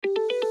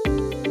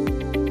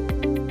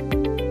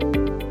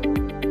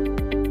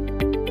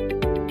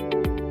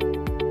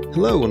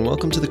Hello, and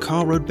welcome to the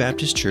Carl Road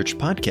Baptist Church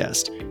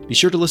podcast. Be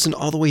sure to listen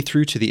all the way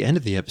through to the end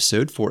of the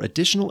episode for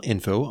additional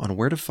info on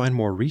where to find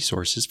more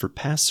resources for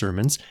past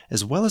sermons,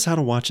 as well as how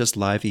to watch us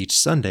live each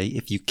Sunday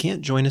if you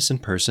can't join us in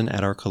person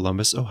at our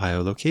Columbus,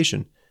 Ohio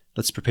location.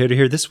 Let's prepare to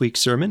hear this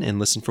week's sermon and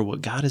listen for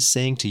what God is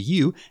saying to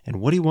you and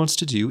what He wants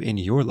to do in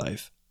your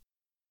life.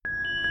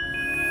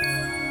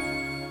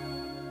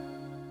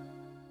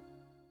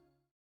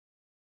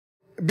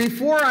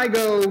 Before I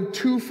go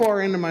too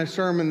far into my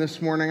sermon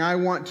this morning, I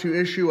want to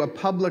issue a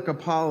public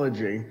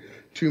apology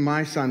to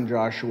my son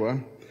Joshua,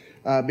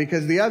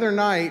 because the other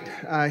night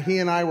he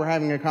and I were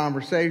having a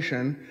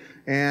conversation,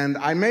 and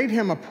I made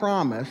him a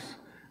promise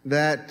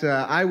that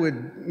I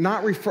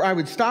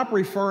would stop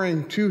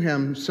referring to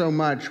him so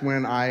much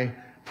when I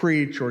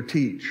preach or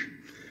teach.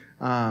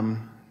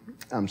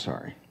 I'm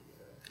sorry.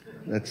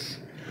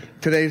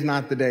 Today's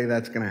not the day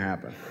that's going to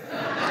happen.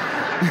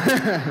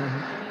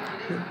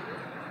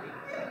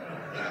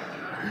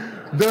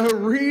 The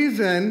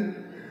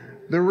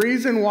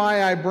reason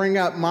why I bring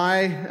up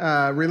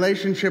my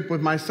relationship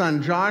with my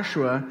son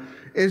Joshua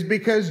is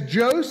because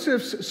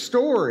Joseph's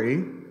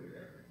story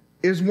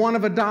is one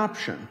of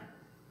adoption.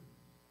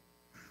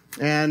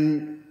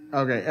 And,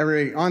 okay,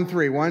 everybody on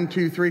three. 1,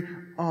 2, 3.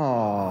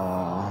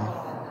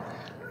 Aww.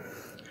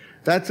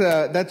 That's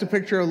a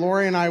picture of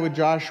Lori and I with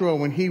Joshua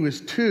when he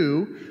was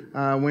 2,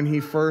 when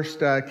he first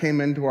came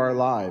into our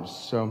lives.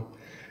 So,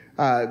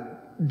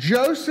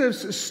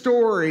 Joseph's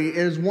story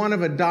is one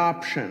of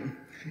adoption.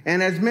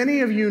 And as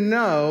many of you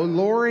know,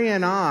 Lori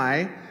and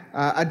I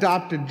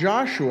adopted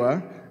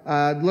Joshua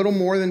a little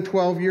more than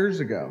 12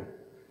 years ago.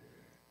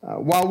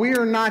 While we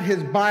are not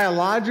his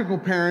biological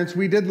parents,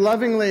 we did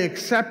lovingly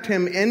accept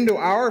him into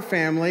our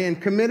family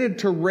and committed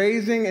to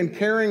raising and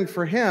caring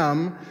for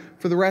him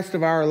for the rest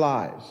of our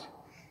lives.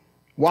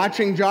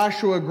 Watching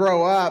Joshua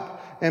grow up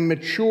and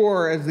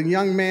mature as the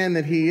young man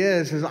that he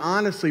is has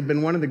honestly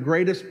been one of the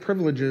greatest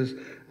privileges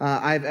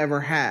I've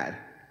ever had.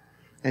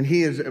 And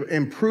he has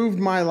improved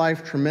my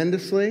life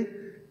tremendously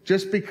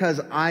just because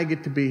I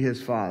get to be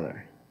his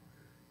father.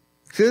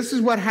 See, this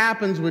is what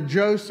happens with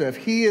Joseph.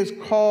 He is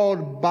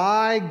called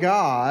by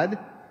God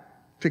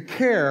to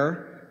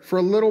care for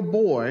a little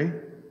boy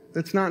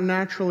that's not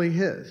naturally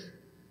his.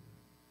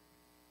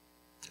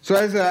 So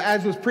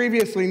as was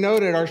previously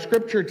noted, our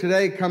scripture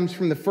today comes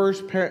from the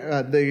first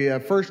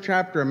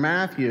chapter of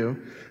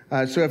Matthew.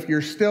 So if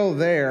you're still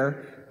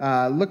there,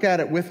 look at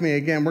it with me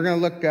again. We're going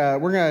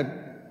to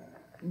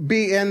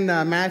be in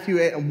Matthew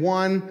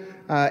 1,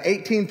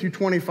 18 through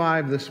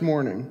 25 this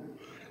morning.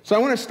 So I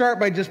want to start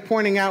by just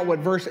pointing out what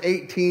verse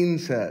 18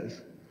 says.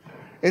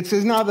 It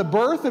says, "Now the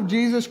birth of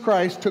Jesus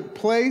Christ took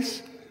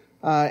place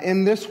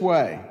in this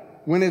way.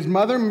 When his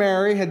mother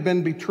Mary had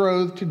been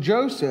betrothed to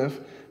Joseph,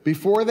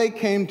 before they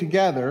came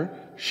together,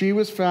 she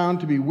was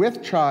found to be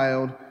with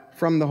child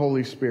from the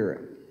Holy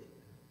Spirit."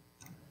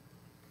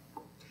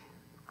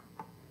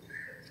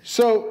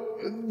 So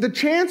the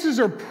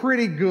chances are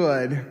pretty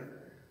good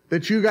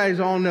that you guys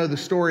all know the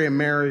story of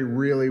Mary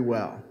really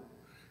well.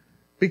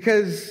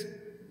 Because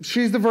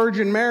she's the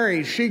Virgin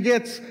Mary. She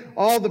gets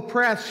all the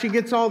press. She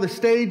gets all the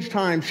stage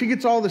time. She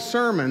gets all the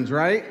sermons,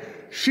 right?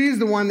 She's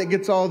the one that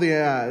gets all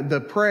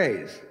the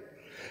praise.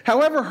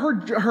 However,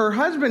 her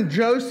husband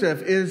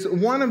Joseph is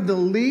one of the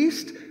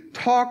least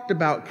talked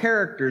about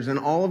characters in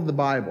all of the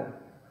Bible.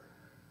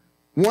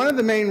 One of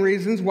the main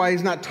reasons why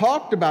he's not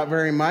talked about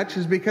very much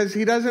is because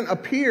he doesn't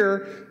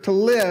appear to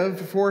live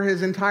for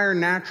his entire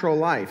natural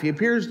life. He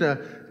appears to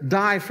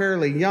die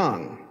fairly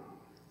young.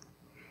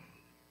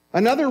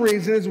 Another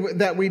reason is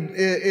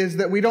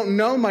that we don't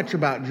know much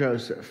about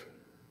Joseph.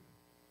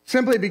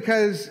 Simply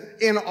because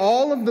in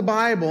all of the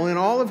Bible, in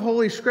all of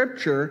Holy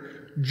Scripture,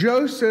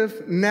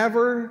 Joseph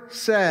never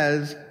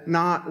says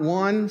not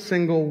one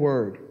single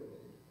word.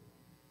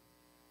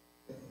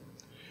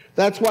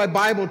 That's why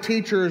Bible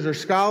teachers or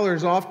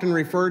scholars often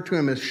refer to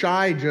him as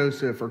shy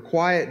Joseph or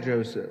quiet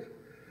Joseph.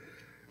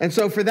 And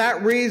so for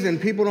that reason,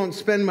 people don't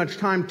spend much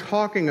time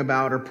talking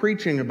about or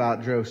preaching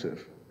about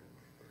Joseph.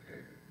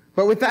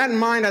 But with that in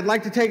mind, I'd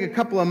like to take a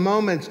couple of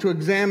moments to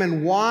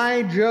examine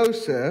why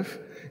Joseph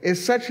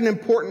is such an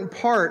important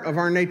part of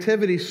our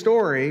nativity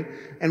story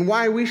and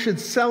why we should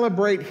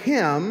celebrate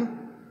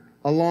him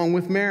along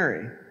with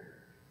Mary.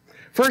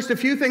 First, a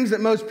few things that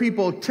most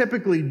people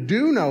typically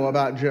do know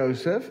about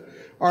Joseph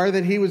are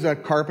that he was a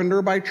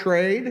carpenter by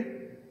trade.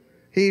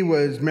 He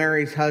was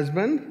Mary's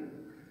husband.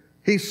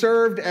 He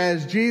served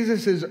as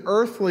Jesus'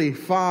 earthly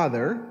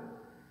father.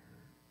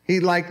 He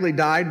likely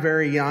died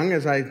very young,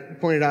 as I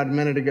pointed out a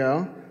minute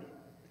ago.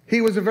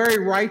 He was a very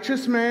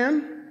righteous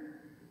man,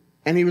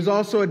 and he was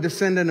also a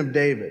descendant of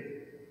David.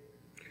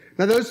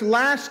 Now, those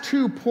last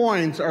 2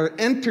 points are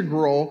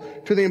integral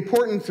to the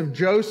importance of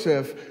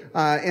Joseph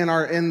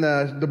in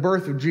the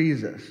birth of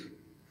Jesus.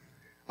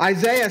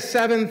 Isaiah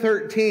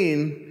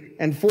 7:13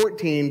 and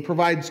 14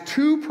 provides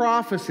 2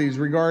 prophecies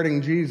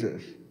regarding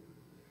Jesus.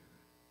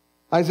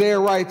 Isaiah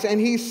writes,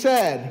 "And he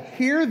said,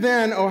 'Hear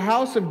then, O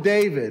house of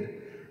David,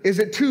 is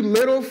it too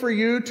little for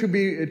you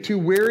to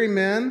weary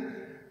men?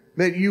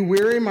 that you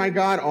weary my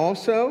God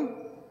also?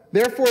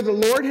 Therefore the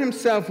Lord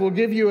himself will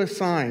give you a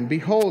sign.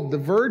 Behold, the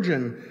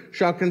virgin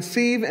shall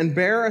conceive and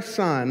bear a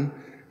son,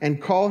 and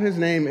call his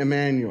name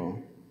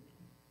Emmanuel.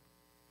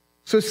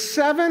 So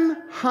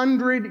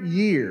 700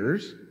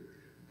 years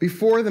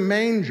before the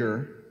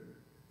manger,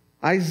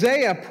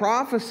 Isaiah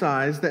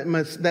prophesies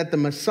that the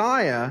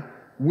Messiah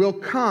will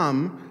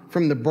come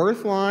from the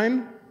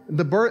bloodline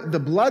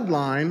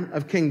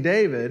of King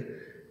David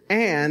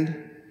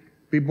and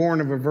be born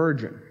of a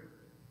virgin.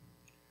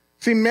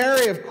 See,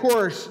 Mary, of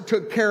course,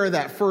 took care of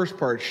that first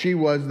part. She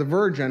was the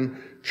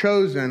virgin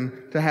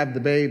chosen to have the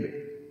baby.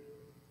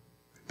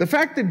 The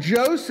fact that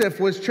Joseph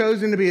was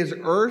chosen to be his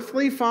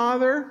earthly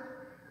father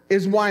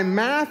is why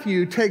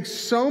Matthew takes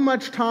so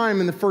much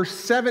time in the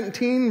first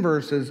 17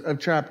 verses of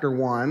chapter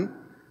 1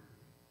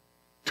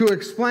 to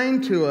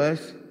explain to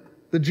us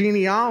the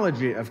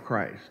genealogy of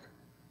Christ.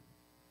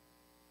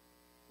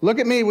 Look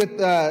at me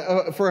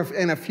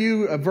in a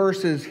few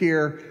verses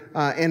here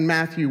in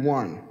Matthew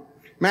 1.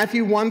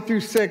 Matthew 1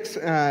 through 6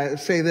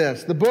 say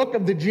this: the book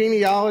of the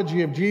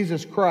genealogy of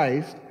Jesus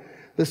Christ,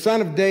 the son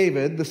of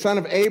David, the son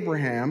of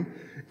Abraham.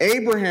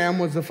 Abraham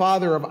was the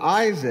father of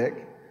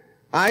Isaac.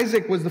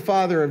 Isaac was the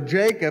father of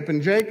Jacob,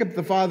 and Jacob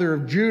the father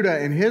of Judah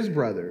and his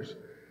brothers.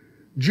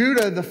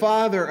 Judah the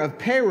father of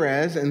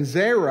Perez and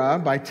Zerah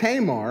by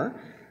Tamar,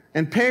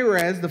 and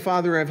Perez the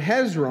father of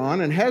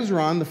Hezron, and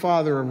Hezron the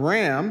father of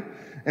Ram,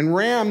 and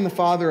Ram the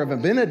father of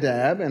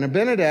Abinadab, and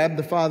Abinadab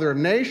the father of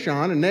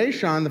Nahshon, and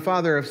Nahshon the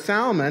father of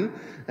Salmon,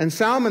 and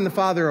Salmon the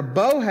father of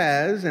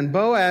Boaz, and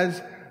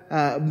Boaz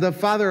the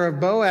father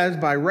of Boaz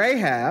by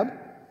Rahab,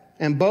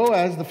 and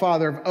Boaz the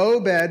father of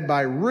Obed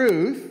by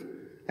Ruth,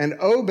 and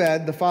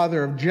Obed the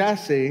father of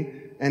Jesse,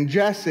 and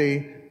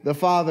Jesse the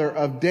father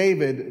of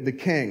David the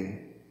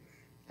king.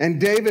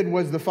 And David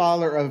was the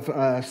father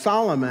of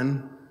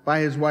Solomon by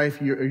his wife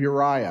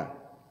Uriah.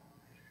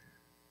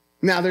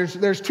 Now,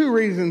 there's two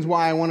reasons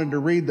why I wanted to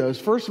read those.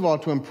 First of all,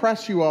 to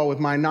impress you all with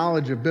my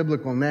knowledge of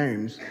biblical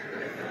names.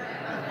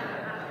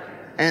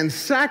 And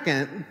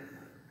second,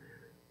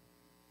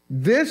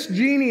 this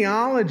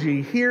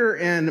genealogy here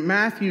in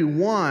Matthew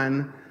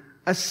 1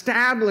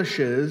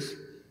 establishes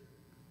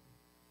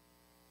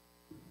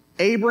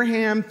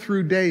Abraham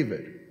through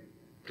David.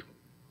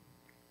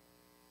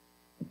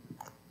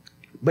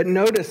 But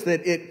notice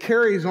that it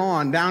carries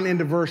on down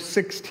into verse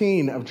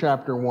 16 of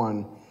chapter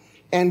 1.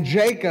 And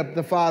Jacob,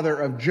 the father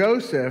of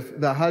Joseph,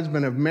 the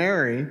husband of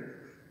Mary,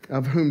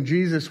 of whom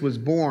Jesus was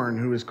born,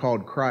 who is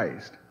called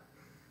Christ.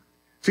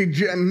 See,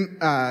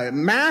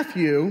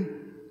 Matthew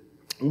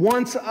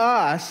wants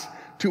us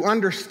to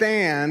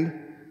understand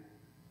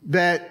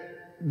that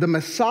the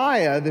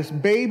Messiah, this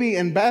baby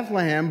in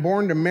Bethlehem,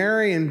 born to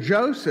Mary and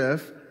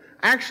Joseph,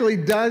 actually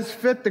does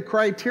fit the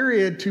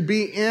criteria to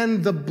be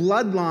in the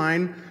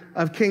bloodline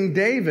of King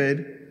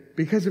David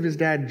because of his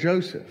dad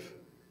Joseph.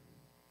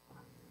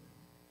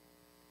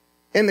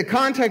 In the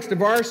context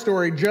of our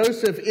story,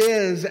 Joseph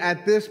is,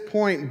 at this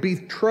point,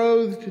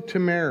 betrothed to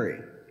Mary.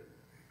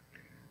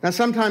 Now,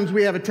 sometimes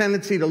we have a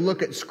tendency to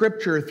look at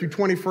Scripture through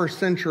 21st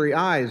century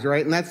eyes,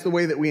 right? And that's the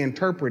way that we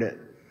interpret it.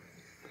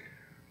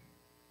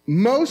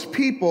 Most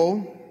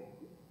people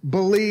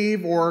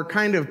believe or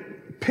kind of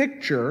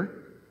picture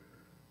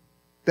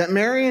that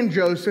Mary and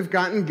Joseph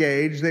got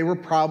engaged. They were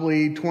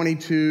probably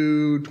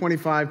 22,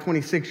 25,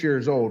 26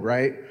 years old,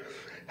 right?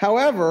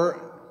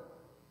 However,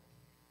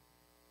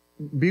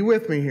 be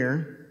with me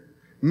here.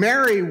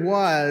 Mary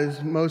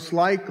was most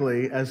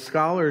likely, as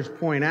scholars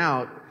point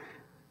out,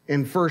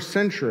 in first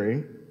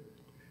century,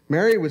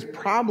 Mary was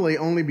probably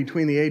only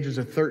between the ages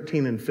of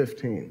 13 and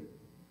 15.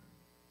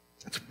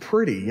 That's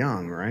pretty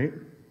young, right?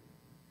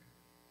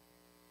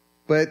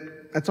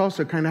 But that's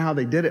also kind of how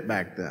they did it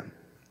back then.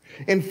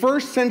 In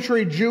first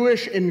century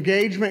Jewish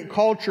engagement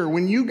culture,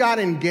 when you got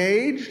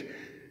engaged,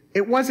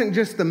 it wasn't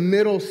just the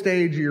middle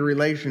stage of your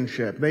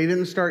relationship. They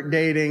didn't start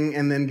dating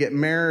and then get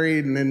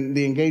married and then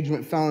the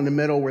engagement fell in the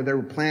middle where they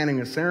were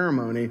planning a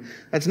ceremony.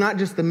 That's not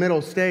just the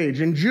middle stage.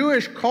 In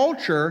Jewish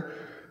culture,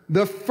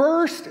 the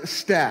first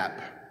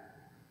step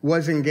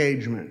was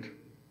engagement.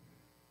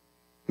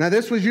 Now,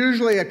 this was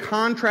usually a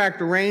contract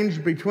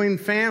arranged between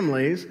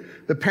families.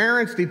 The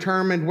parents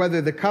determined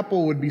whether the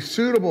couple would be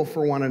suitable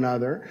for one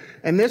another,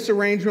 and this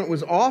arrangement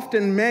was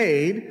often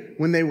made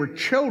when they were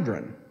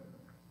children.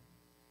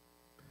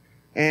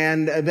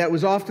 And that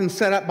was often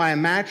set up by a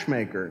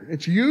matchmaker.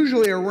 It's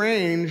usually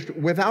arranged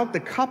without the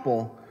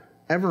couple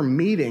ever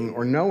meeting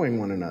or knowing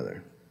one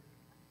another.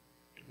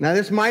 Now,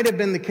 this might have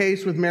been the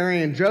case with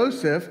Mary and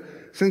Joseph,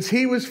 since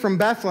he was from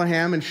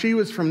Bethlehem and she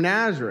was from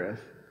Nazareth.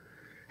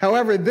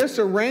 However, this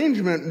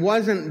arrangement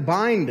wasn't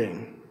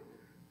binding.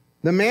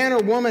 The man or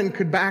woman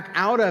could back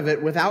out of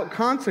it without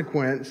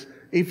consequence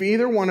if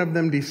either one of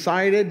them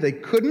decided they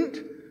couldn't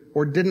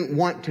or didn't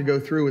want to go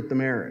through with the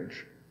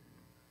marriage.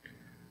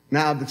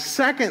 Now, the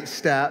second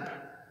step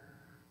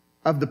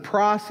of the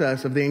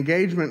process, of the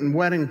engagement and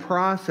wedding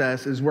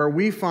process, is where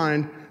we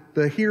find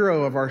the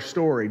hero of our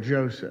story,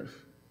 Joseph.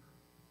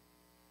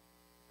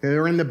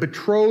 They're in the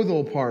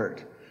betrothal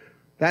part.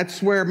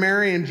 That's where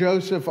Mary and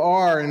Joseph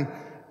are. And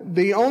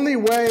the only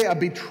way a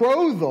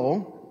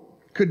betrothal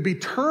could be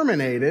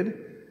terminated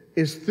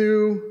is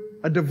through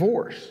a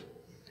divorce.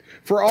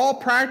 For all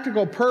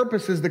practical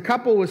purposes, the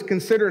couple was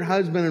considered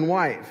husband and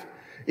wife,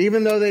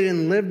 even though they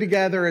didn't live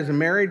together as a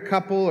married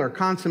couple or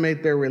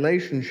consummate their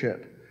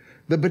relationship.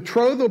 The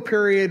betrothal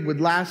period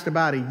would last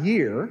about a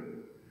year,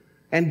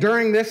 and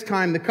during this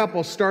time, the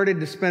couple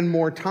started to spend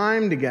more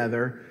time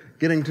together,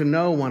 getting to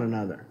know one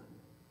another.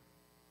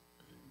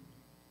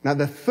 Now,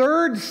 the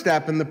third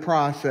step in the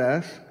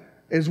process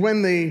is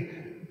when the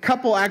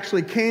couple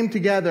actually came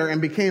together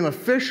and became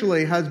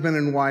officially husband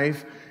and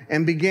wife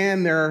and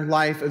began their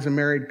life as a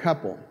married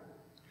couple.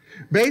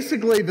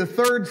 Basically, the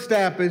third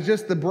step is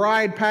just the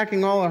bride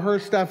packing all of her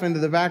stuff into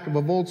the back of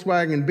a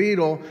Volkswagen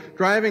Beetle,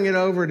 driving it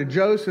over to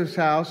Joseph's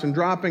house and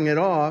dropping it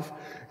off,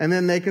 and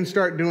then they can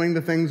start doing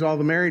the things all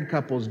the married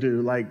couples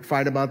do, like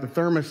fight about the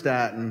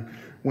thermostat, and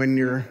when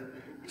your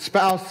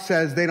spouse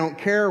says they don't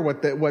care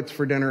what's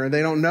for dinner or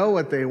they don't know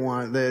what they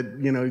want, that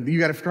you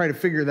got to try to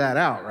figure that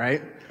out,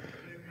 right?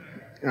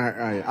 All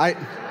right.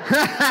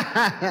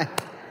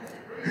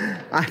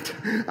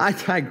 I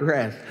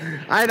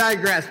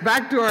digress.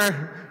 Back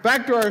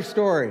to our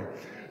story.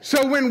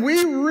 So when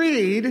we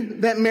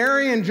read that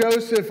Mary and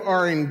Joseph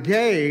are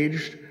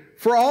engaged,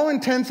 for all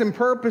intents and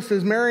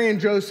purposes, Mary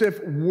and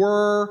Joseph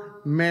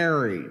were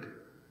married.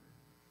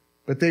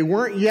 But they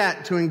weren't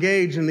yet to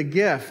engage in the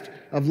gift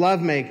of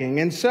lovemaking.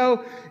 And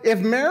so if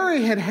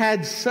Mary had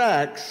had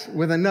sex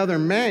with another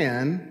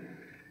man,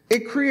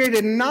 it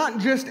created not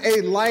just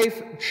a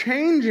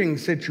life-changing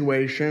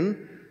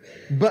situation,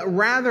 but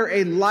rather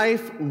a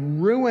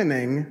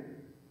life-ruining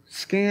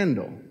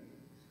scandal.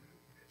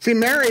 See,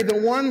 Mary,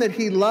 the one that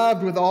he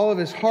loved with all of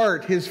his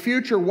heart, his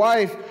future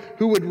wife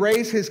who would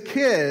raise his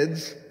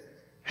kids,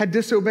 had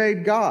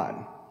disobeyed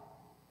God.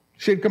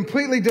 She had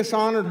completely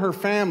dishonored her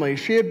family.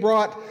 She had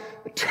brought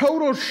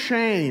total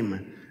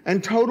shame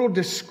and total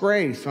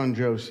disgrace on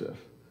Joseph.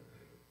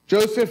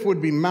 Joseph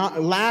would be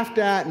laughed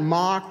at,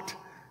 mocked,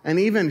 and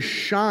even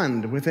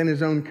shunned within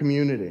his own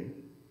community.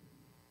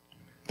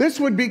 This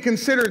would be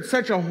considered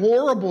such a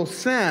horrible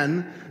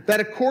sin that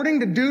according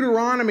to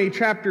Deuteronomy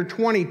chapter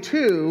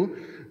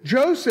 22,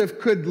 Joseph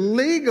could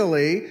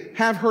legally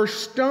have her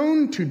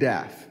stoned to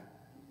death.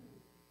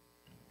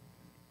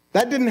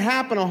 That didn't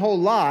happen a whole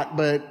lot,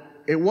 but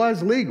it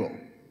was legal.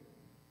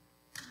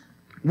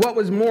 What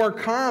was more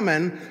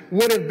common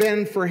would have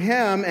been for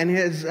him and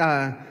his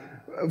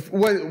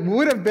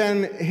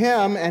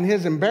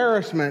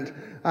embarrassment.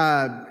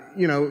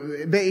 He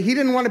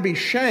didn't want to be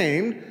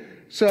shamed,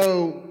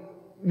 so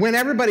when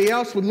everybody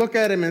else would look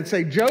at him and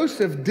say,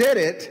 Joseph did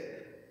it,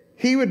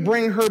 he would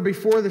bring her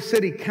before the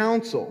city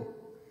council.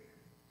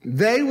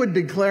 They would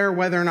declare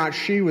whether or not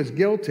she was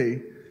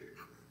guilty,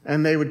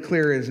 and they would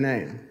clear his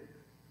name.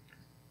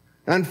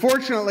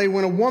 Unfortunately,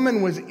 when a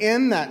woman was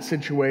in that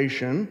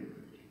situation,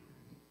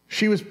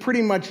 she was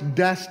pretty much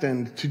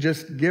destined to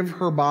just give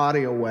her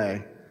body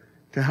away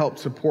to help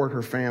support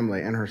her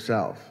family and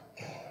herself.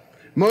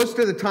 Most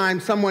of the time,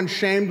 someone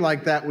shamed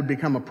like that would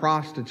become a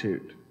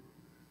prostitute.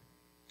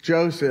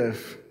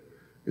 Joseph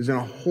is in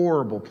a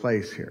horrible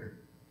place here.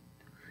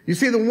 You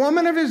see, the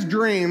woman of his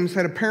dreams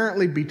had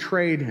apparently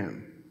betrayed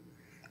him.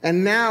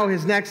 And now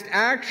his next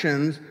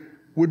actions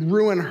would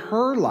ruin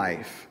her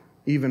life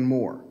even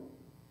more.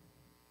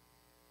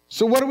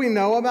 So what do we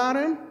know about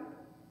him?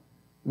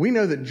 We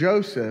know that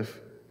Joseph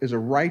is a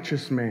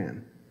righteous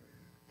man,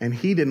 and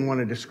he didn't want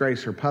to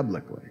disgrace her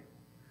publicly.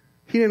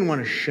 He didn't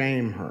want to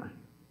shame her.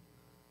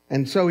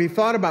 And so he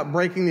thought about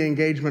breaking the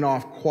engagement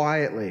off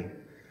quietly.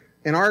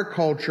 In our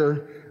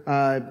culture,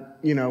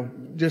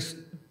 just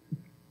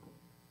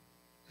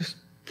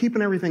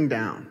keeping everything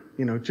down,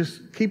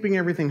 just keeping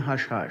everything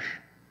hush-hush.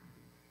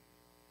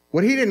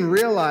 What he didn't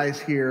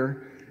realize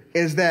here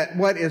is that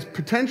what is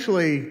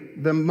potentially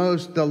the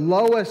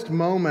lowest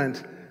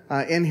moment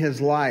in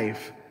his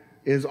life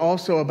is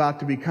also about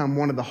to become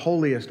one of the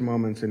holiest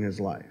moments in his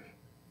life.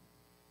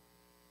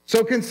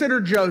 So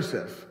consider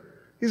Joseph.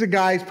 He's a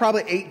guy, he's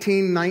probably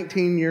 18,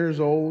 19 years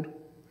old.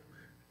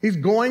 He's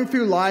going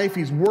through life,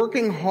 he's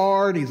working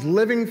hard, he's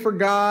living for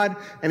God,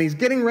 and he's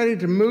getting ready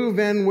to move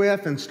in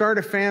with and start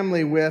a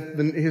family with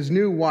his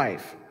new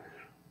wife.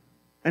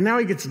 And now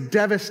he gets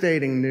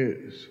devastating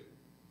news.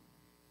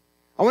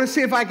 I want to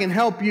see if I can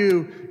help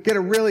you get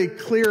a really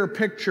clear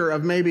picture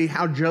of maybe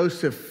how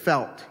Joseph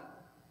felt.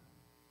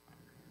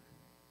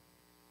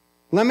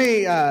 Let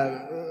me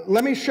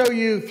show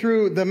you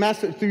through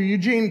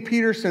Eugene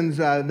Peterson's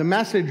The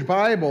Message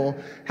Bible,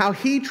 how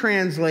he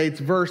translates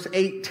verse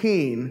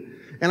 18.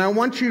 And I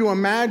want you to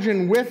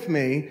imagine with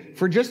me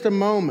for just a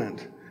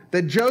moment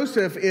that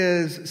Joseph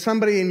is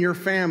somebody in your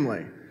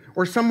family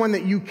or someone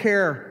that you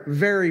care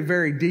very,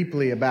 very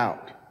deeply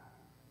about.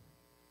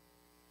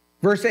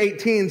 Verse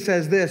 18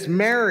 says this: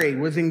 Mary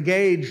was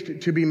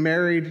engaged to be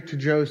married to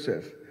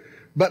Joseph,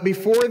 but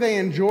before they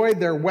enjoyed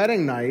their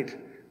wedding night,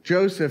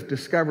 Joseph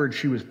discovered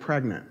she was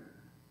pregnant.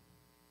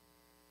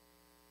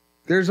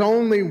 There's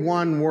only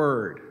one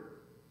word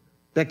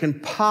that can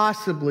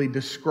possibly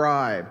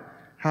describe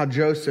how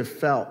Joseph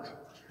felt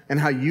and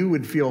how you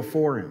would feel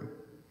for him.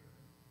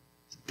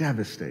 He's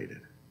devastated.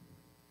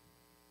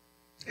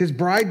 His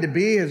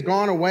bride-to-be has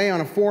gone away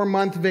on a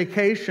 4-month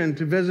vacation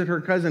to visit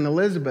her cousin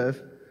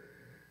Elizabeth,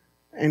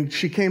 and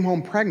she came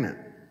home pregnant.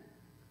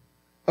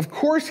 Of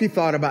course he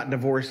thought about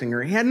divorcing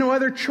her. He had no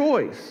other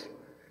choice.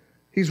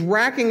 He's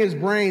racking his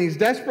brain. He's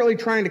desperately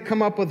trying to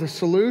come up with a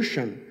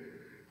solution.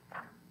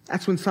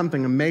 That's when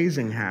something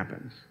amazing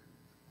happens.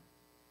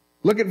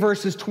 Look at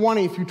verses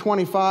 20 through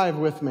 25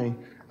 with me.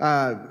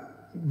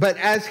 But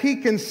as he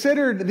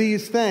considered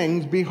these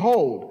things,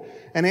 behold,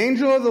 an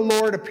angel of the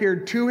Lord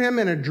appeared to him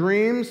in a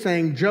dream,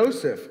 saying,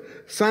 Joseph,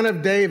 son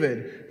of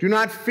David, do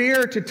not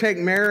fear to take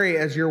Mary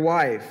as your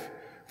wife,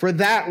 for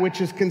that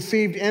which is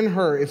conceived in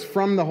her is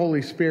from the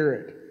Holy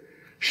Spirit.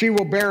 She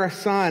will bear a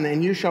son,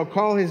 and you shall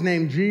call his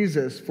name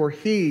Jesus, for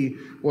he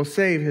will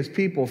save his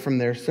people from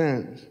their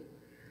sins.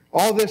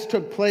 All this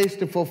took place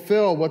to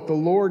fulfill what the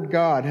Lord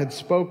God had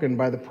spoken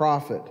by the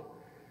prophet.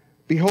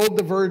 Behold,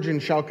 the virgin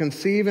shall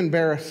conceive and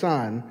bear a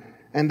son,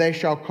 and they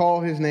shall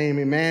call his name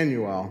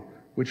Emmanuel,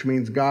 which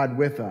means God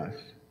with us.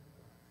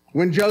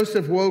 When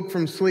Joseph woke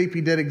from sleep,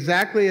 he did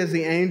exactly as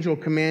the angel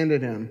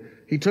commanded him.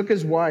 He took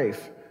his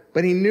wife,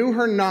 but he knew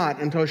her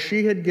not until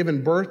she had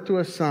given birth to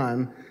a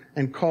son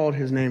and called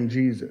his name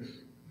Jesus.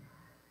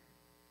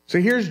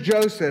 So here's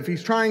Joseph.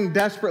 He's trying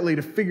desperately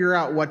to figure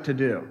out what to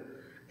do.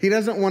 He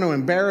doesn't want to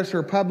embarrass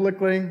her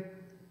publicly.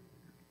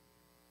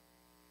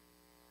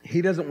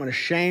 He doesn't want to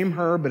shame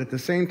her, but at the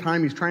same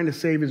time, he's trying to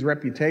save his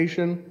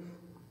reputation.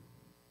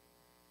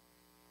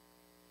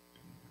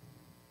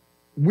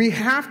 We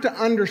have to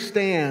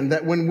understand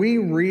that when we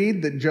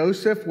read that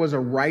Joseph was a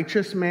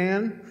righteous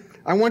man,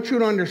 I want you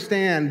to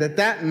understand that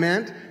that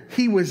meant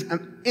he was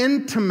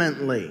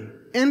intimately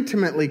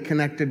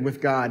connected with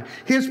God.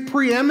 His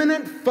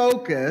preeminent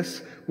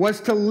focus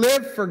was to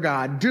live for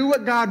God, do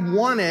what God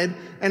wanted,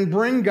 and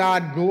bring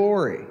God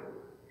glory.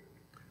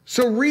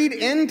 So read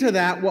into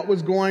that what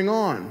was going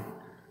on.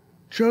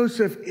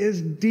 Joseph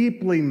is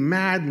deeply,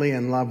 madly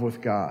in love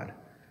with God,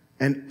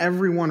 and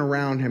everyone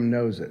around him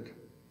knows it.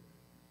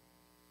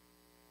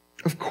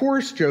 Of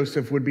course,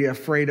 Joseph would be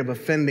afraid of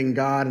offending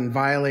God and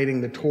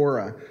violating the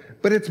Torah,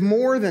 but it's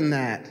more than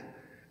that.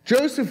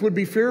 Joseph would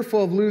be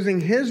fearful of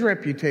losing his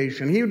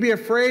reputation. He would be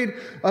afraid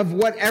of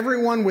what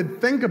everyone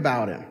would think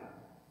about him.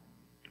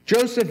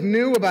 Joseph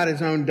knew about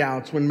his own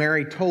doubts when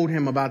Mary told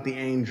him about the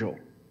angel.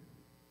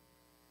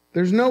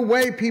 There's no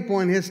way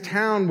people in his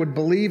town would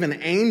believe an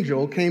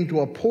angel came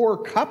to a poor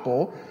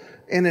couple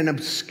in an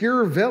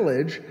obscure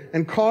village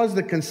and caused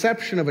the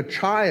conception of a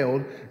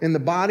child in the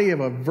body of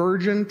a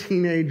virgin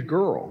teenage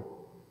girl.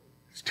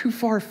 It's too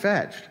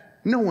far-fetched.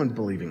 No one's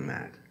believing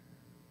that.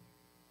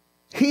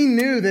 He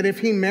knew that if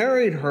he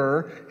married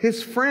her,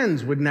 his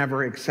friends would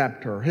never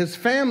accept her. His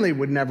family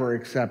would never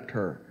accept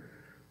her.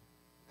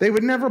 They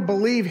would never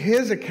believe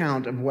his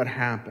account of what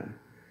happened.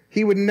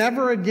 He would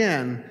never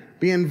again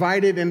be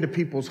invited into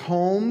people's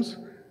homes,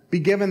 be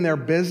given their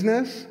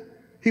business.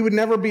 He would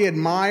never be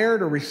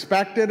admired or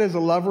respected as a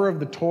lover of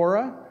the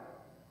Torah.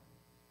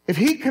 If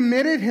he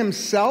committed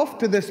himself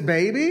to this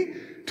baby,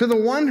 to the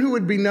one who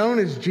would be known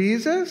as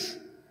Jesus,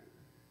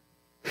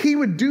 he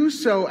would do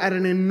so at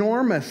an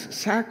enormous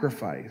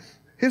sacrifice.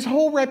 His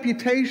whole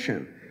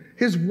reputation,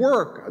 his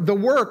work, the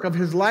work of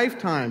his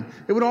lifetime,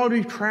 it would all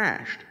be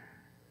trashed.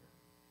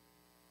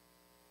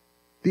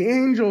 The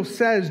angel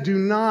says, do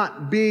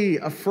not be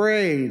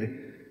afraid.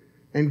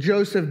 And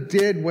Joseph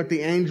did what the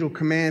angel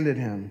commanded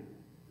him.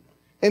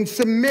 In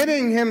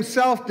submitting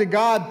himself to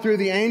God through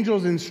the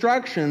angel's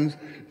instructions,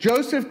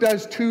 Joseph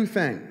does two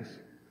things.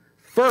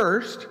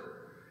 First,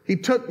 he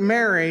took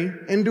Mary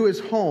into his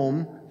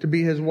home to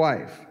be his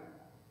wife.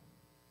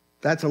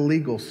 That's a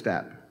legal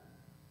step.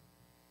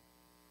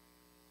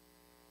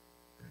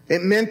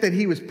 It meant that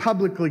he was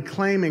publicly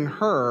claiming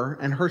her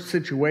and her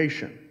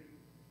situation.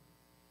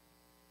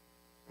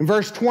 In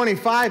verse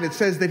 25, it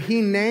says that he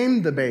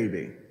named the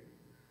baby.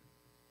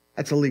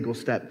 That's a legal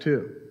step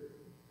too.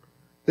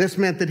 This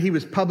meant that he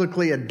was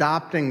publicly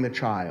adopting the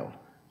child,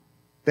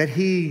 that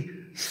he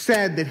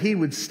said that he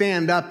would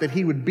stand up, that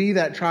he would be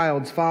that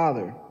child's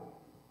father.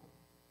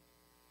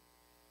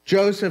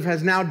 Joseph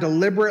has now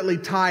deliberately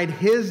tied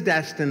his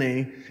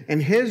destiny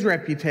and his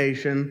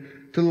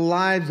reputation to the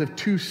lives of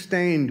two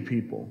stained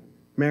people,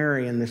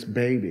 Mary and this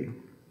baby.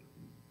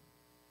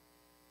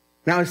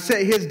 Now,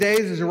 his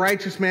days as a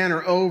righteous man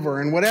are over,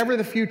 and whatever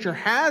the future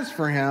has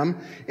for him,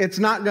 it's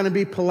not going to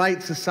be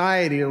polite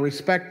society or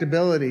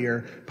respectability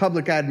or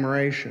public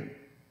admiration.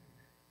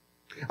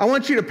 I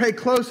want you to pay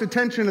close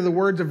attention to the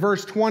words of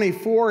verse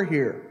 24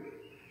 here.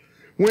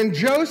 When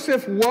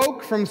Joseph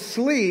woke from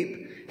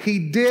sleep,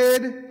 he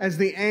did as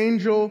the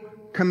angel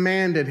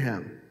commanded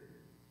him.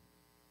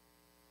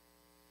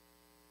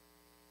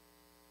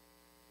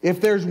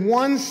 If there's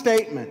one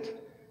statement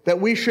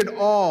that we should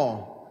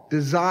all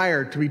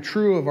desire to be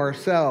true of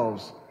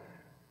ourselves,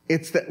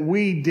 it's that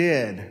we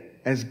did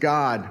as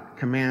God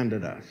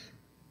commanded us.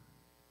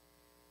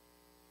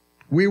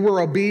 We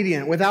were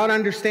obedient without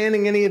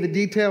understanding any of the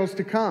details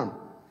to come.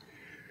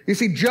 You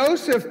see,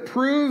 Joseph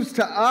proves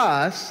to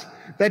us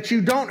that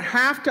you don't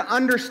have to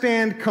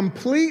understand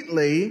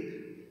completely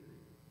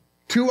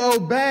to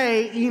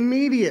obey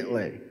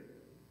immediately.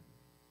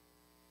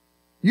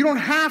 You don't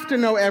have to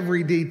know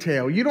every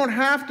detail. You don't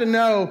have to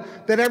know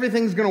that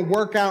everything's going to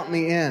work out in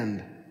the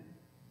end.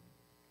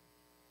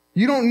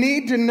 You don't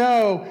need to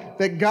know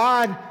that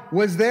God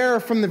was there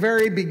from the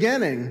very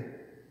beginning.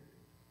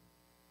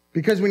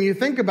 Because when you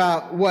think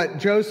about what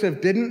Joseph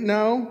didn't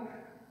know,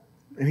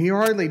 and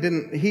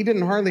he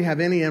didn't hardly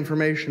have any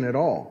information at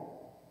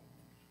all.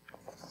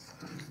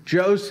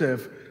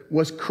 Joseph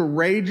was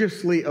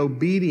courageously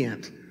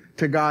obedient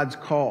to God's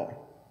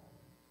call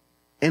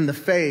in the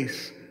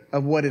face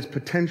of what is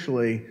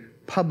potentially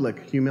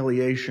public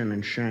humiliation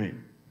and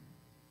shame.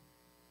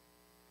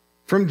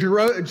 From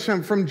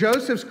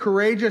Joseph's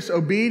courageous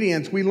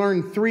obedience, we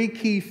learn three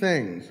key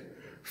things.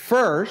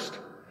 First,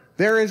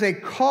 there is a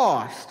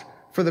cost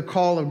for the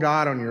call of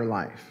God on your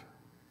life.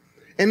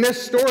 In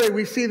this story,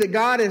 we see that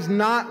God is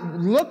not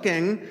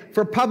looking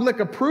for public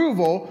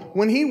approval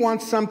when he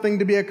wants something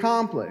to be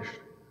accomplished.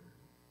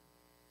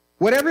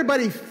 What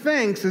everybody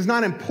thinks is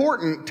not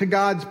important to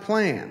God's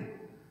plan.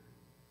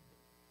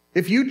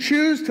 If you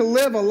choose to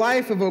live a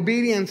life of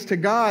obedience to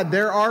God,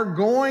 there are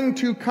going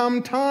to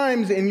come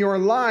times in your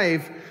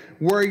life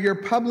where your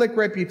public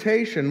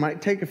reputation might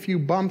take a few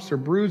bumps or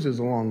bruises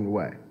along the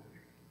way.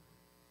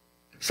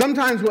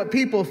 Sometimes what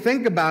people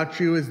think about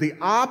you is the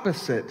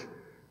opposite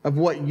of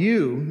what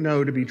you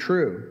know to be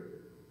true.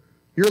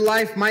 Your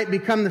life might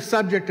become the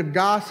subject of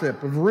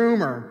gossip, of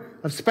rumor,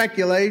 of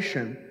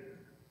speculation.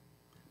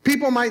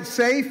 People might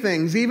say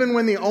things even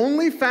when the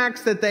only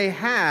facts that they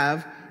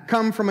have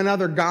come from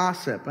another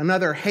gossip,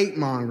 another hate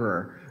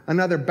monger,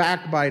 another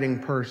backbiting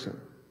person.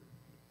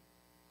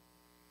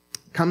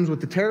 It comes with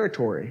the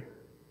territory.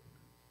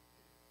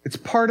 It's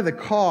part of the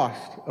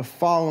cost of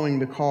following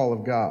the call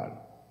of God.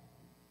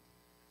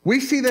 We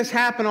see this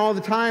happen all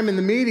the time in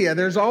the media.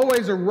 There's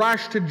always a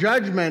rush to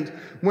judgment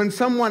when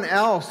someone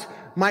else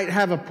might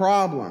have a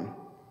problem.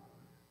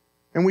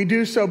 And we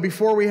do so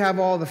before we have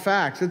all the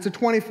facts. It's a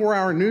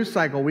 24-hour news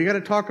cycle. We got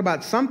to talk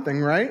about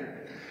something, right?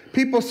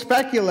 People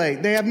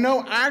speculate. They have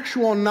no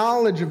actual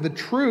knowledge of the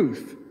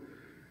truth.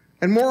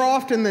 And more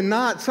often than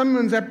not,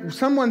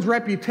 someone's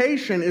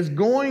reputation is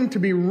going to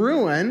be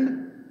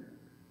ruined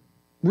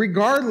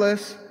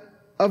regardless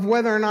of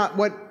whether or not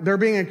what they're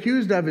being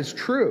accused of is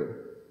true.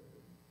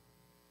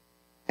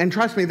 And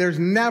trust me, there's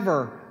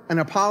never an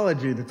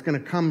apology that's going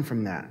to come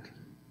from that.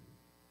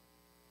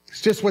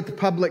 It's just what the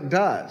public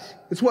does.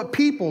 It's what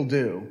people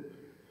do.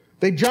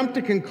 They jump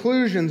to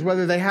conclusions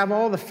whether they have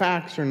all the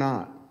facts or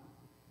not.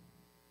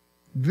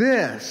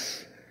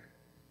 This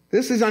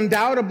is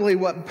undoubtedly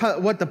what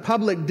the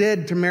public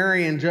did to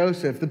Mary and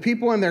Joseph. The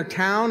people in their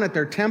town, at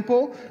their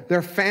temple,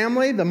 their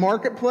family, the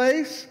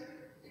marketplace,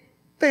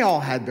 they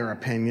all had their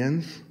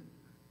opinions.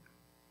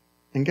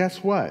 And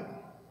guess what?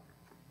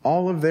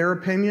 All of their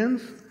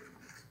opinions,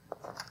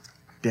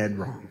 dead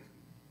wrong.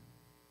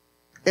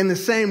 In the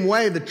same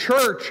way, the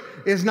church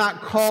is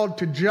not called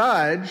to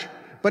judge,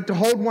 but to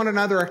hold one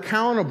another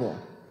accountable.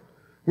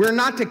 We're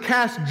not to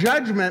cast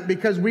judgment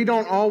because we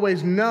don't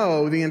always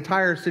know the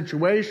entire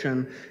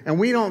situation and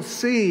we don't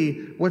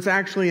see what's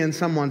actually in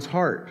someone's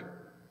heart.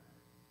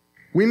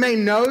 We may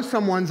know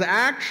someone's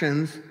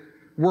actions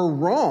were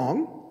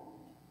wrong,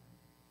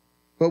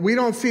 but we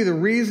don't see the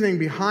reasoning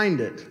behind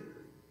it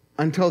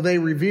until they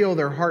reveal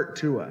their heart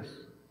to us.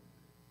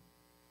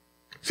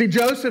 See,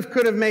 Joseph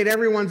could have made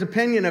everyone's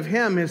opinion of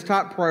him his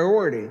top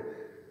priority.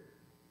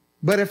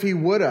 But if he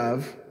would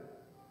have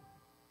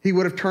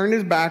turned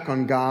his back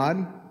on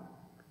God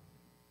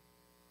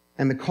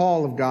and the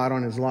call of God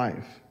on his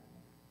life.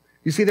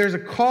 You see, there's a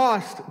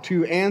cost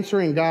to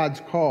answering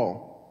God's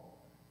call.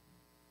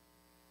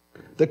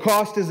 The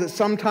cost is that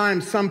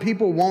sometimes some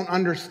people won't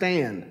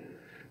understand.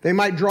 They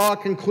might draw a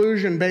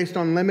conclusion based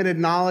on limited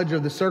knowledge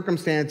of the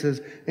circumstances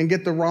and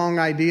get the wrong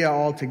idea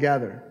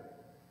altogether.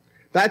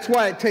 That's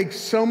why it takes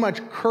so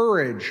much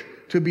courage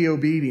to be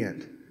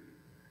obedient.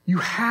 You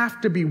have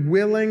to be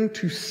willing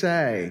to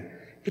say,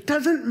 it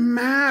doesn't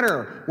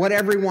matter what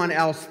everyone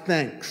else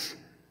thinks.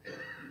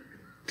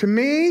 To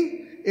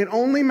me, it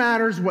only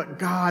matters what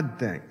God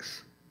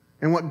thinks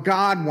and what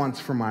God wants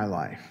for my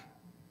life.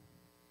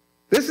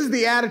 This is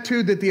the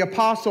attitude that the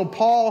Apostle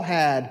Paul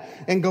had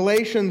in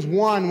Galatians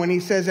 1 when he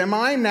says, am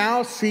I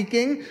now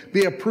seeking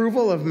the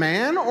approval of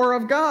man or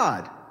of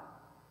God?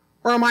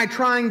 Or am I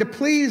trying to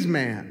please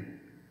man?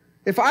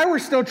 If I were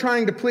still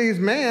trying to please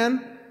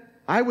man,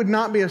 I would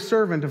not be a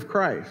servant of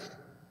Christ.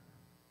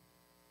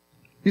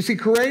 You see,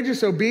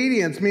 courageous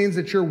obedience means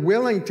that you're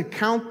willing to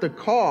count the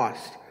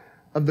cost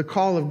of the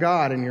call of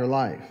God in your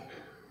life.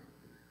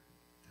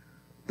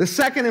 The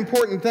second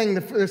important thing,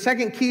 the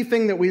second key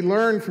thing that we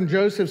learn from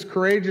Joseph's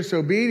courageous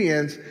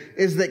obedience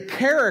is that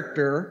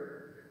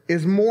character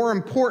is more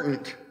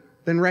important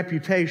than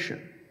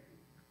reputation.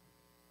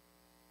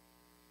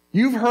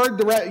 You've heard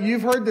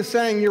the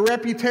saying, your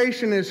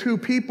reputation is who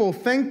people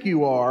think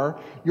you are.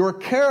 Your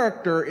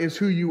character is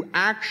who you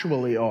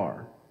actually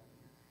are.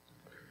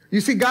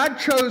 You see, God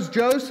chose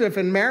Joseph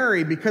and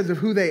Mary because of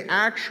who they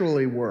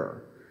actually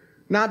were,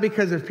 not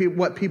because of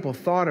what people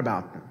thought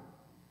about them.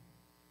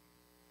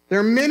 There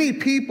are many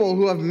people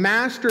who have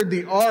mastered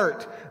the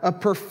art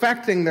of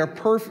perfecting their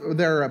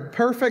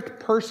perfect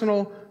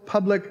personal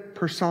public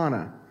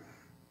persona.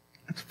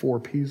 That's 4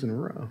 P's in a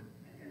row.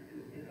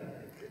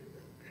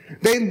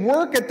 They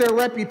work at their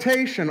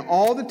reputation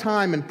all the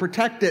time and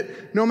protect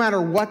it no matter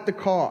what the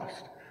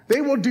cost.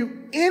 They will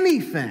do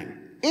anything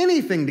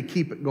to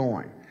keep it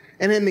going.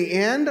 And in the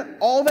end,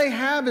 all they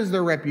have is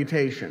their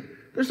reputation.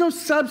 There's no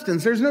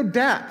substance. There's no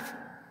depth.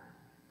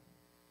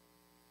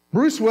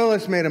 Bruce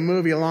Willis made a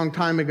movie a long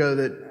time ago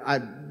that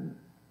I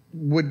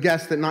would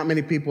guess that not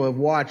many people have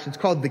watched. It's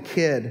called The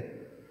Kid.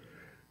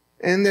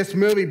 In this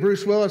movie,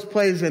 Bruce Willis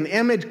plays an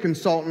image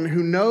consultant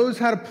who knows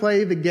how to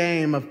play the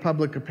game of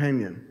public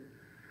opinion.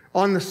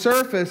 On the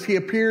surface, he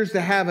appears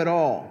to have it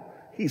all.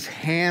 He's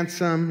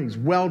handsome, he's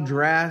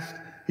well-dressed,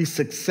 he's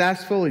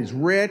successful, he's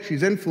rich,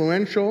 he's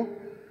influential.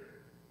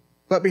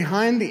 But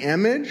behind the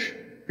image,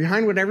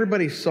 behind what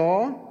everybody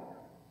saw,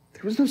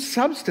 there was no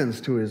substance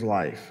to his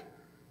life.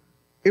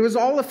 It was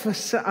all a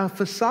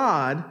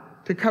facade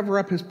to cover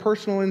up his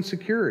personal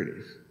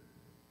insecurities.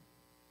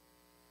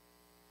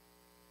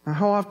 Now,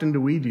 how often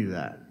do we do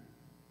that?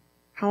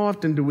 How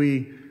often do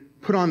we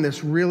put on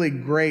this really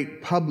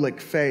great public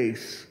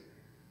face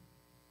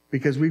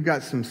because we've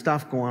got some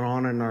stuff going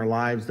on in our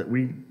lives that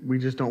we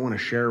just don't want to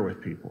share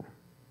with people?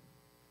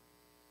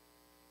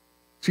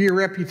 So your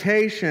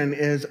reputation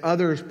is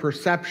others'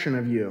 perception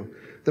of you.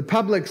 The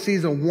public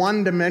sees a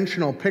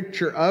one-dimensional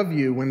picture of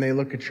you when they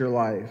look at your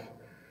life.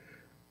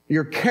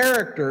 Your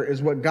character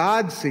is what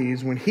God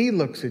sees when He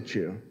looks at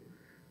you,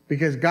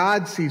 because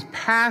God sees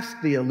past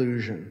the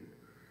illusion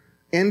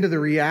into the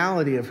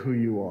reality of who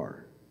you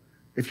are.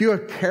 If you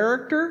have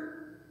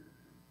character,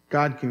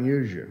 God can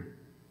use you.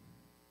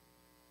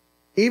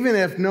 Even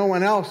if no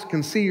one else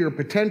can see your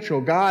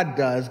potential, God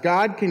does.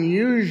 God can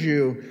use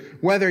you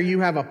whether you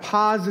have a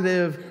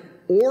positive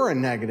or a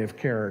negative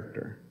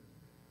character.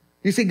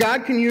 You see,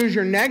 God can use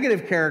your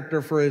negative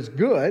character for His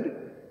good.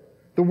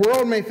 The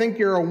world may think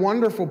you're a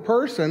wonderful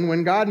person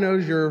when God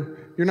knows you're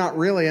not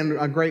really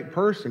a great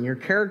person. Your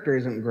character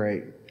isn't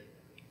great.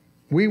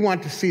 We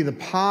want to see the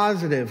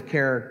positive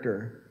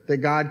character that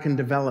God can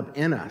develop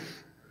in us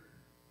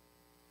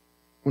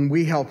when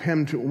we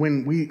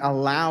when we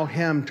allow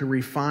Him to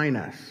refine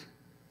us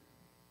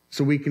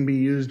so we can be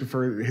used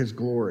for His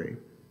glory.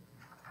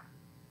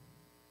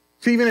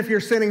 So even if you're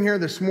sitting here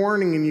this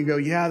morning and you go,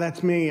 yeah,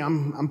 that's me.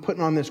 I'm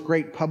putting on this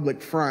great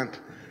public front,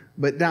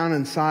 but down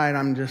inside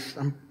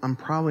I'm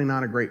probably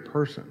not a great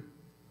person.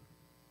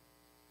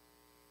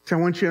 So I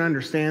want you to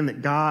understand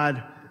that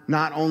God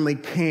not only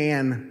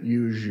can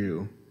use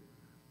you,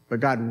 but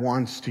God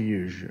wants to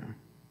use you.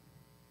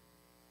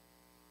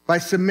 By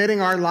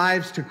submitting our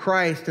lives to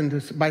Christ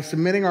and by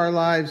submitting our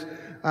lives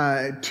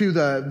to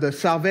the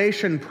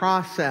salvation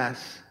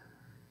process,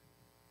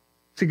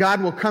 see,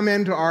 God will come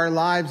into our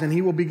lives and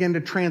He will begin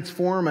to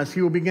transform us.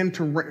 He will begin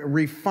to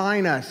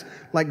refine us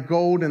like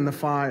gold in the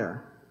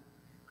fire.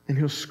 And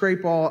He'll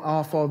scrape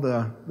off all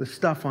the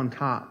stuff on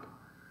top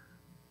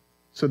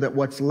so that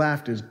what's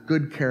left is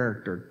good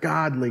character,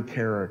 godly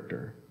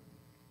character.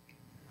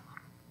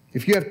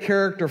 If you have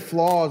character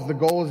flaws, the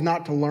goal is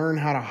not to learn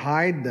how to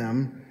hide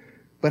them,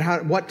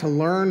 but what to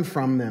learn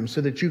from them so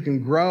that you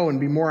can grow and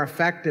be more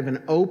effective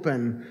and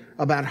open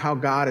about how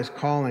God is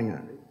calling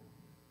it.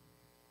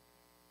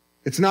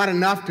 It's not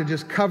enough to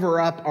just cover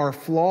up our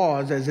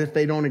flaws as if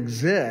they don't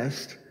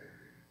exist.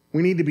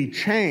 We need to be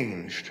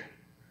changed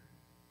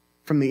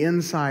from the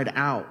inside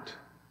out.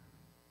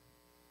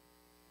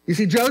 You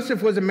see,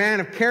 Joseph was a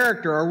man of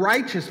character, a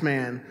righteous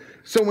man.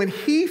 So when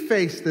he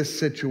faced this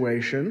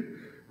situation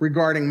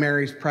regarding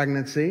Mary's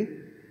pregnancy,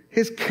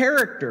 his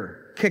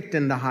character kicked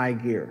into high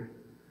gear.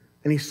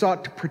 And he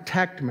sought to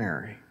protect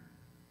Mary,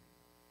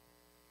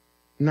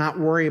 not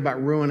worry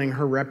about ruining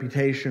her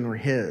reputation or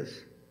his.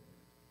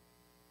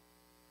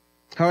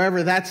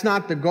 However, that's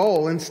not the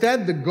goal.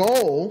 Instead, the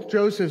goal,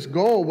 Joseph's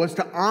goal, was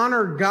to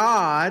honor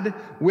God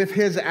with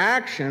his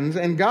actions,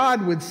 and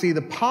God would see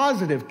the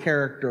positive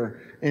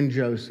character in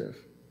Joseph.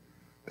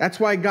 That's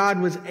why God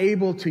was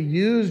able to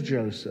use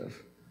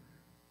Joseph.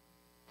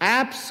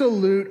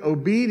 Absolute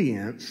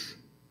obedience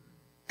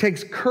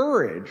takes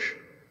courage,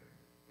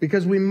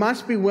 because we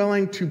must be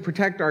willing to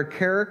protect our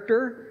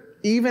character,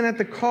 even at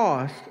the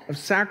cost of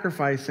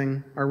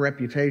sacrificing our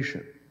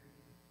reputation.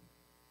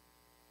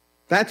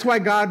 That's why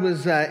God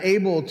was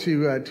able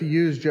to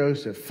use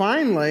Joseph.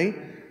 Finally,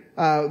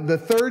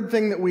 the third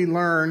thing that we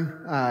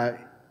learn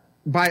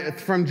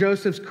from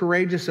Joseph's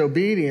courageous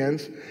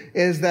obedience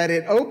is that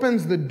it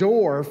opens the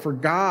door for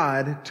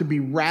God to be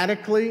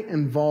radically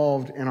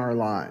involved in our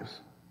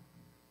lives.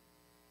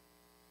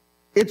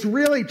 It's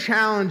really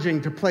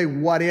challenging to play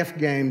what-if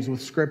games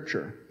with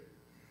Scripture,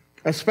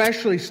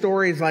 especially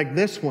stories like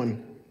this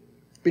one,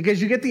 because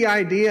you get the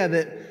idea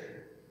that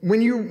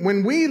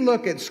when we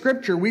look at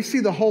Scripture, we see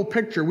the whole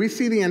picture. We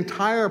see the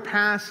entire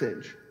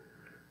passage.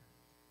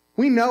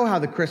 We know how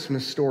the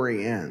Christmas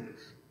story ends.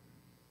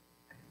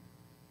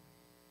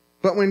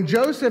 But when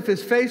Joseph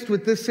is faced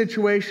with this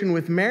situation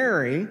with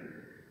Mary,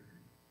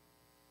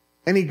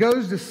 and he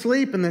goes to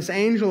sleep and this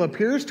angel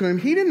appears to him,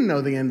 he didn't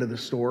know the end of the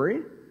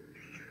story.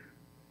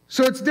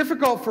 So it's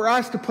difficult for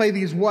us to play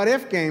these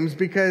what-if games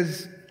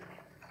because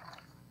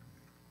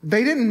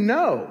they didn't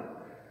know.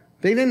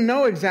 They didn't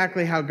know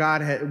exactly what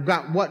God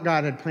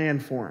had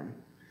planned for him.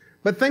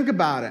 But think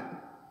about it.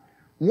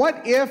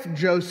 What if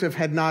Joseph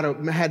had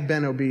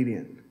been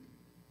obedient?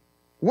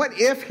 What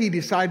if he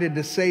decided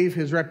to save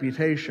his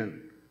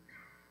reputation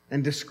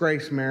and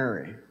disgrace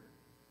Mary?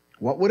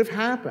 What would have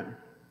happened?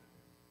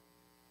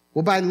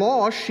 Well, by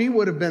law, she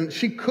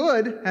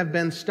could have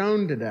been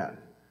stoned to death,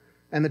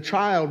 and the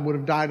child would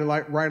have died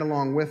right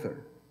along with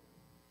her.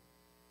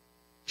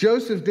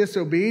 Joseph's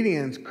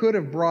disobedience could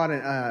have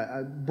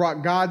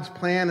brought God's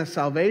plan of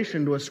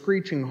salvation to a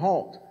screeching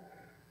halt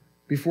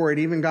before it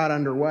even got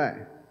underway.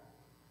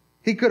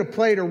 He could have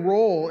played a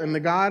role in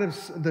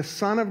the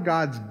Son of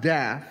God's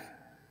death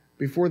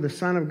before the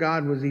Son of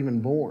God was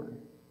even born.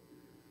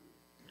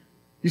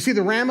 You see,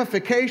 the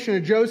ramification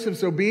of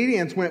Joseph's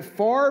obedience went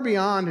far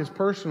beyond his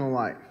personal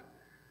life.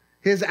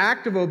 His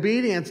act of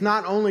obedience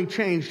not only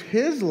changed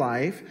his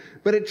life,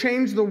 but it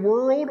changed the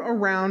world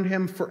around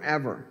him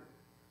forever.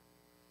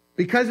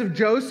 Because of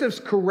Joseph's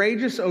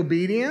courageous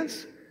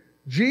obedience,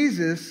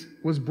 Jesus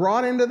was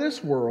brought into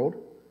this world,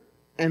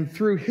 and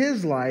through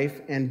his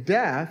life and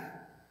death,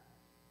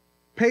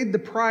 paid the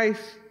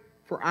price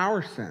for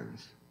our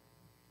sins.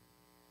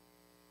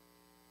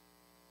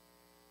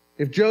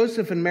 If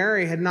Joseph and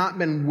Mary had not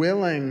been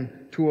willing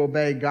to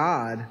obey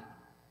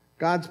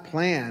God's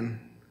plan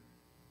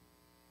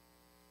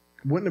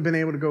wouldn't have been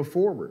able to go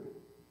forward.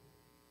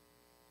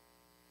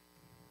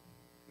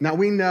 Now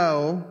we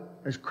know,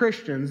 as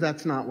Christians,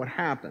 that's not what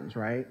happens,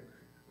 right?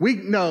 We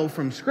know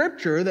from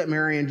Scripture that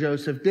Mary and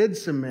Joseph did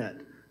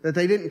submit, that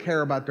they didn't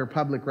care about their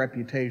public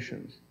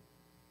reputations.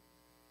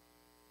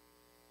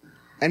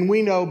 And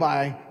we know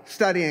by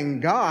studying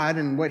God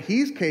and what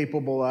He's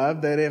capable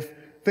of, that if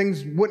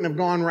things wouldn't have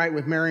gone right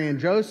with Mary and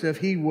Joseph,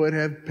 He would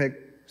have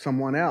picked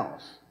someone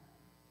else.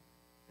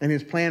 And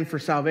His plan for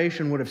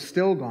salvation would have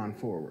still gone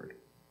forward.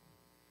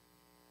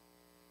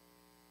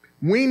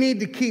 We need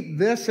to keep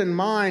this in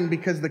mind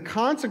because the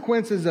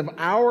consequences of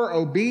our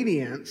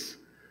obedience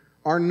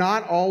are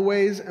not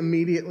always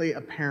immediately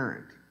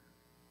apparent.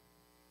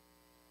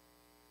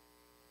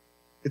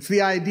 It's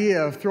the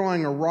idea of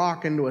throwing a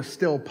rock into a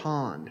still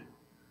pond.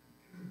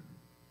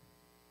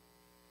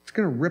 It's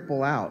going to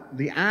ripple out.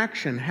 The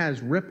action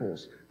has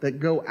ripples that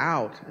go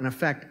out and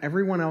affect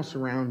everyone else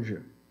around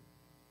you.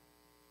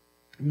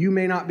 You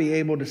may not be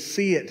able to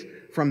see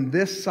it from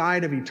this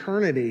side of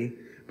eternity,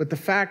 but the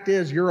fact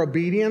is your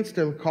obedience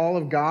to the call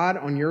of God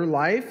on your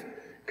life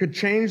could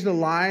change the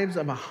lives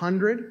of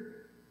 100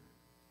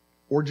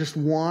 or just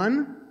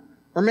one,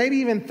 or maybe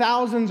even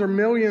thousands or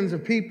millions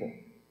of people.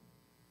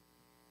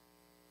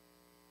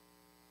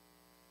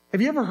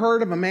 Have you ever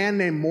heard of a man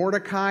named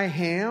Mordecai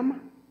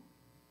Ham?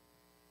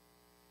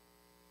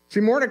 See,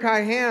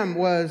 Mordecai Ham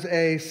was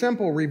a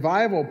simple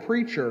revival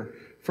preacher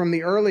from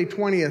the early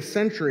 20th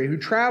century who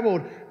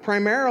traveled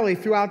primarily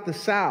throughout the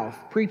South,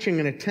 preaching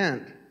in a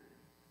tent.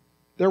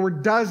 There were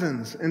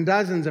dozens and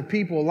dozens of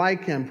people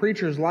like him,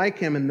 preachers like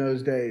him in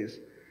those days.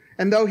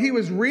 And though he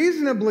was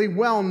reasonably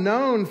well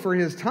known for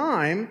his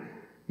time,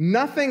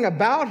 nothing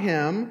about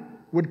him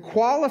would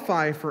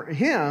qualify for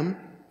him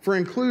for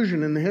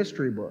inclusion in the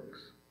history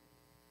books.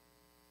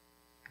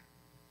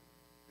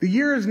 The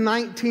year is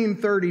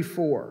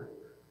 1934.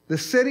 The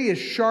city is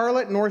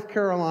Charlotte, North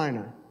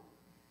Carolina.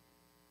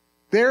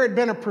 There had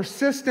been a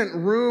persistent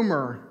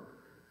rumor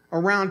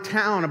around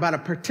town about a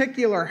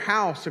particular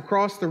house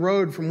across the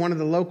road from one of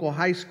the local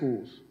high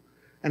schools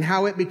and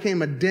how it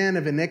became a den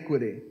of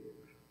iniquity.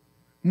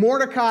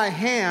 Mordecai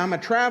Ham, a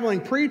traveling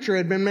preacher,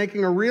 had been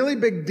making a really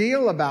big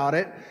deal about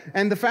it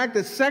and the fact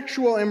that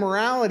sexual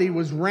immorality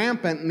was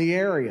rampant in the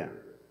area,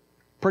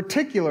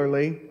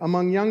 particularly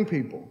among young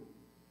people.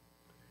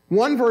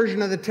 One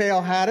version of the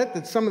tale had it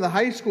that some of the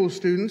high school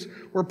students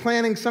were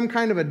planning some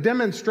kind of a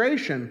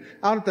demonstration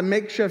out at the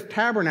makeshift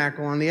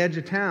tabernacle on the edge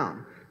of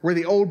town, where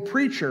the old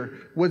preacher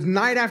was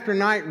night after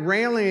night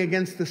railing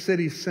against the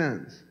city's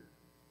sins.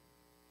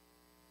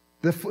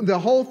 The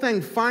whole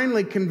thing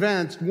finally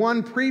convinced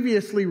one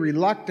previously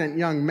reluctant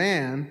young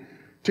man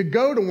to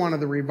go to one of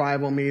the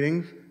revival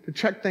meetings to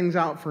check things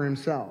out for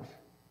himself.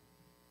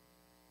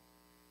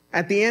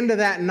 At the end of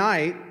that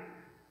night,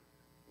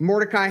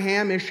 Mordecai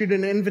Ham issued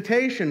an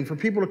invitation for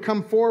people to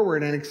come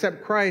forward and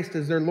accept Christ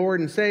as their Lord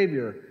and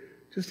Savior,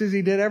 just as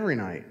he did every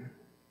night.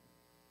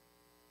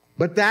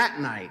 But that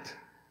night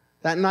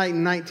in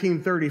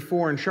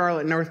 1934 in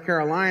Charlotte, North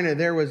Carolina,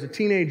 there was a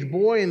teenage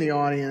boy in the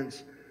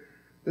audience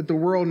that the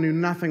world knew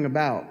nothing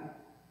about.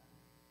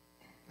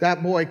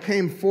 That boy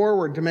came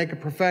forward to make a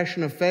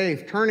profession of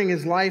faith, turning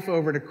his life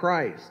over to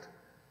Christ.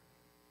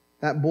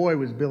 That boy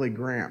was Billy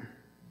Graham,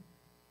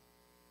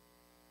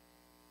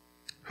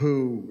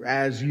 who,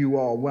 as you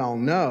all well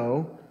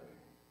know,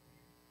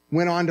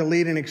 went on to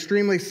lead an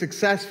extremely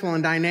successful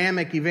and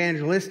dynamic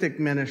evangelistic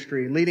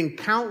ministry, leading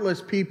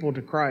countless people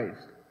to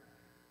Christ.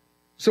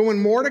 So when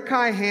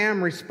Mordecai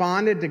Ham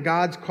responded to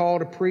God's call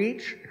to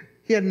preach,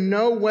 he had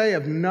no way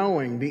of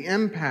knowing the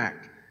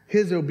impact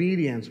his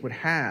obedience would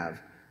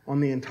have on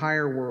the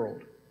entire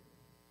world.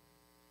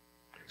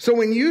 So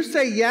when you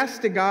say yes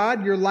to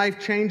God, your life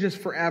changes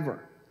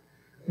forever.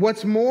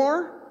 What's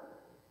more,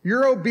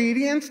 your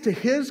obedience to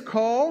His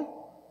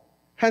call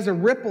has a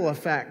ripple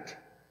effect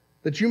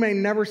that you may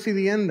never see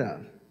the end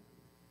of.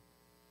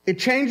 It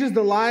changes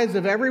the lives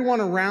of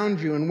everyone around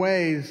you in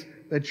ways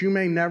that you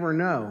may never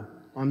know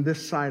on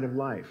this side of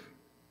life.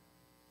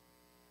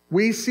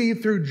 We see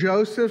through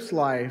Joseph's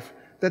life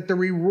that the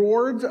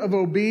rewards of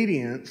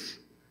obedience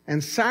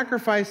and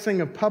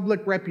sacrificing of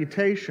public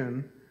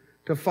reputation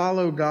to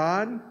follow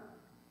God,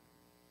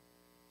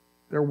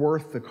 they're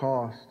worth the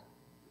cost.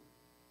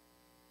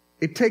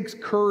 It takes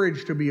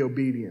courage to be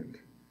obedient.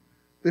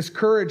 This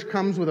courage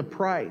comes with a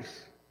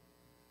price,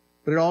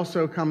 but it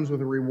also comes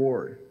with a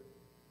reward.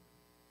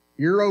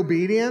 Your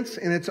obedience,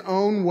 in its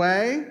own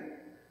way,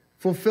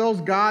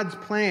 fulfills God's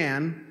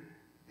plan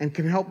and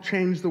can help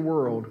change the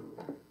world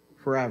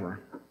forever.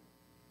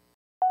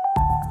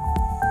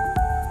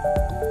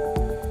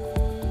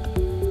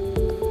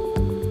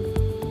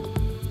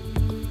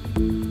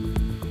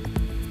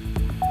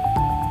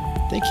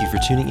 Thank you for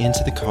tuning in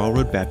to the Karl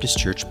Road Baptist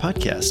Church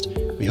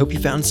podcast. We hope you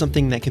found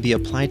something that can be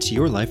applied to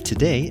your life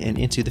today and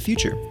into the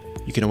future.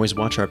 You can always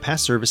watch our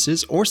past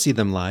services or see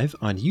them live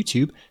on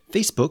YouTube,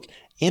 Facebook,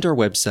 and our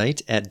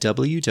website at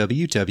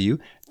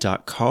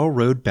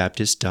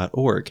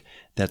www.karlroadbaptist.org.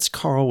 That's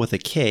Karl with a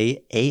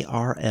K,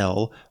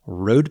 A-R-L,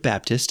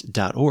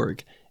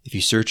 roadbaptist.org. If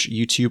you search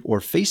YouTube or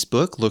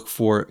Facebook, look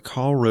for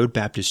Karl Road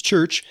Baptist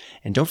Church,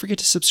 and don't forget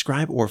to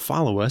subscribe or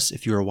follow us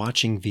if you are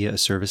watching via a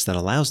service that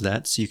allows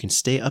that, so you can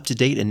stay up to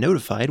date and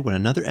notified when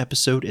another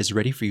episode is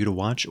ready for you to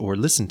watch or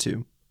listen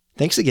to.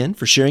 Thanks again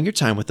for sharing your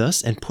time with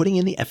us and putting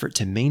in the effort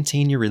to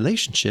maintain your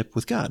relationship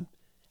with God.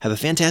 Have a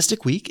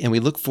fantastic week, and we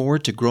look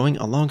forward to growing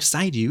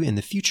alongside you in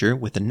the future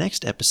with the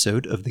next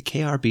episode of the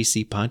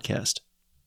KRBC podcast.